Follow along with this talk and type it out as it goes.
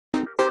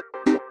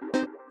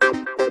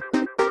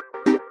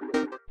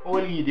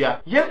Old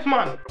idiot. Yes,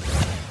 man.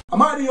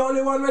 Am I the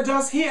only one that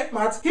just hate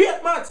maths?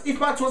 Hate maths! If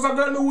maths was a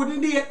girl who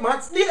wouldn't date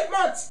maths, date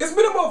maths! It's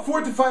been about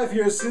 45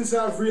 years since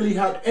I've really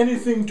had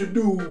anything to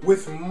do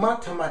with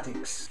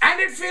mathematics. And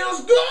it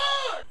feels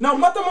good! Now,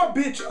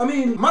 mathematics,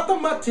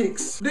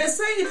 they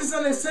say it is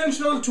an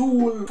essential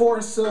tool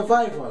for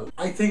survival,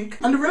 I think.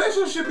 And the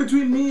relationship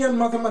between me and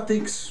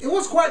mathematics, it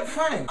was quite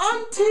fine.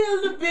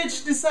 Until the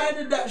bitch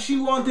decided that she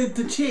wanted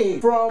to change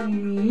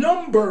from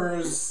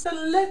numbers to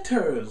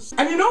letters.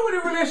 And you know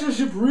where the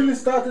relationship really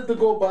started to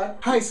go bad?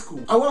 High school.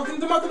 I walked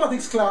into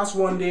mathematics class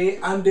one day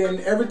and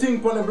then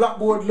everything on the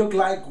blackboard looked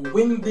like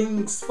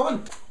Wingding's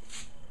font.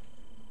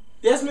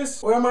 Yes,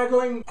 miss? Where am I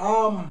going?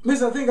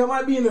 Miss, I think I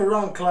might be in the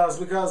wrong class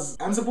because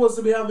I'm supposed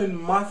to be having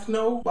math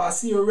now, but I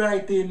see you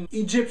writing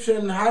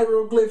Egyptian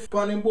hieroglyph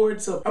on the board,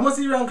 so I must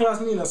see wrong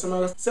class me now.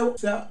 So,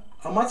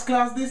 a maths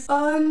class this?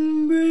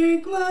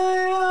 Unbreak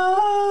my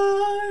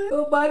heart,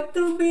 go back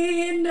to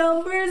being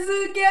numbers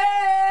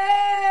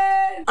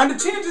again. And the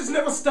changes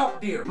never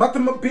stopped there.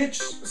 Mathema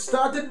bitch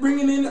started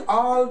bringing in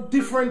all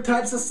different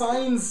types of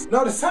signs.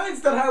 Now the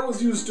signs that I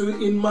was used to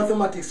in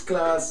mathematics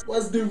class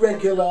was the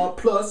regular,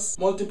 plus,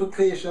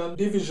 multiplication,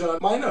 division,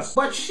 minus.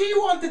 But she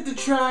wanted to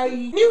try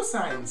new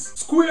signs.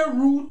 Square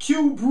root,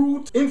 cube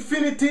root,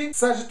 infinity,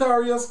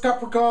 Sagittarius,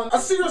 Capricorn. A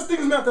serious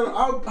things matter.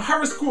 Our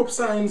horoscope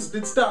signs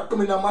did start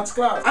coming in maths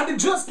class. And it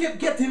just kept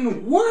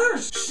getting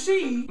worse.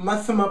 She,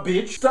 Mathema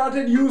bitch,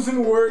 started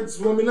using words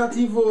when we not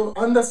even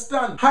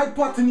understand.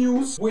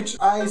 Hypotenuse, which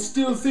I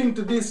still think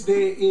to this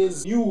day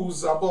is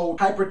news about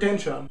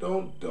hypertension.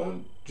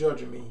 Don't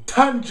judge me.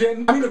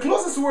 Tangent. I mean, the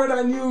closest word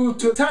I knew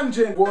to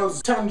tangent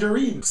was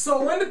tangerine.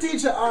 So when the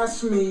teacher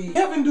asked me,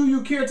 Kevin, do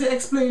you care to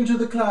explain to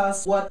the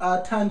class what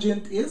a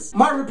tangent is?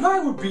 My reply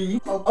would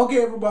be,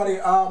 okay everybody,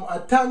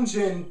 a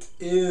tangent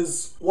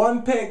is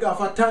one peg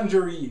of a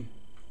tangerine.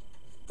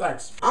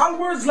 Thanks. And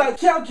words like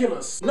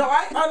calculus. Now,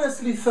 I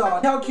honestly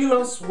thought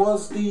calculus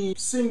was the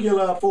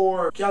singular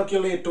for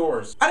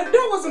calculators. And if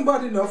that wasn't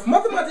bad enough,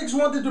 mathematics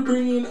wanted to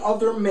bring in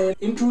other men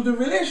into the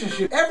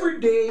relationship. Every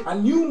day, a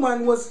new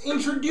man was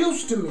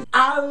introduced to me.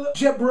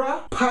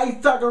 Algebra,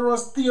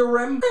 Pythagoras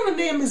theorem. And the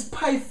name is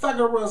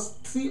Pythagoras,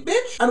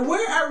 bitch. And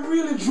where I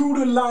really drew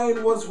the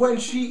line was when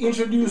she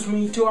introduced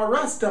me to a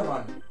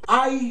Rastaman.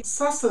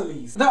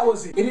 Isosceles. That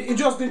was it. It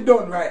just did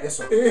done right this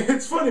one.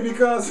 It's funny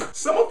because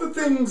some of the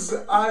things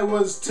I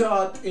was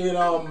taught in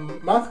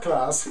math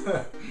class,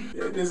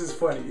 this is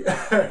funny,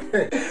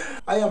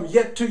 I am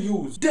yet to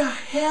use. The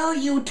hell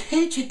you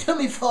teach it to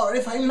me for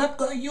if I'm not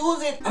gonna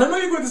use it? And I know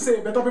you're going to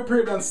say better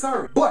prepared than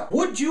sorry, but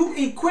would you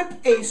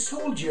equip a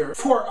soldier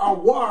for a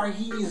war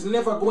he is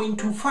never going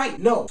to fight?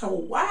 No. So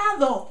why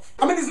the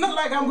I mean, it's not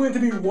like I'm going to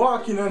be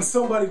walking and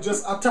somebody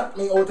just attack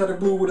me out of the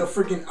blue with a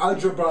freaking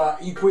algebra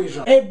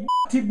equation. Hey,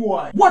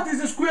 boy, what is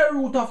the square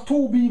root of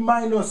 2b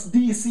minus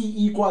dc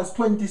equals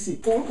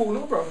 26? Oh,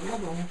 no problem, no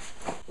problem.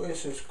 Where it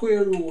says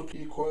square root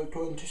equal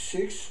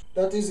 26,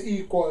 that is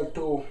equal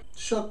to,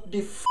 shut the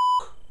f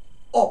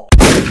up.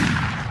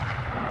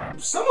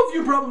 Some of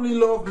you probably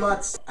love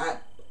maths.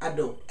 I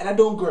don't. And I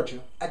don't grudge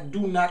you. I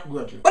do not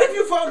grudge you. But if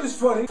you found this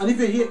funny, and if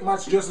you hate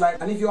maths just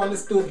like, and if you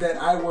understood that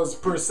I was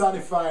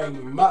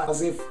personifying maths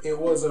as if it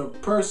was a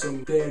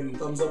person, then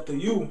thumbs up to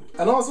you.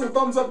 And also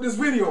thumbs up this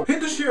video. Hit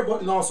the share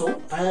button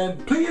also.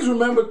 And please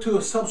remember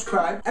to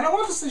subscribe. And I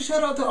want to say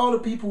shout out to all the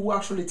people who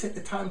actually take the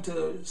time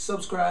to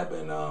subscribe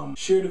and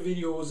share the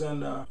videos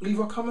and leave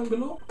a comment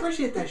below.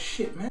 Appreciate that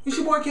shit, man. It's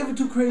your boy Kevin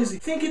Too Crazy.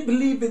 Think it,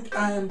 believe it,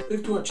 and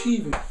live to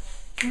achieve it.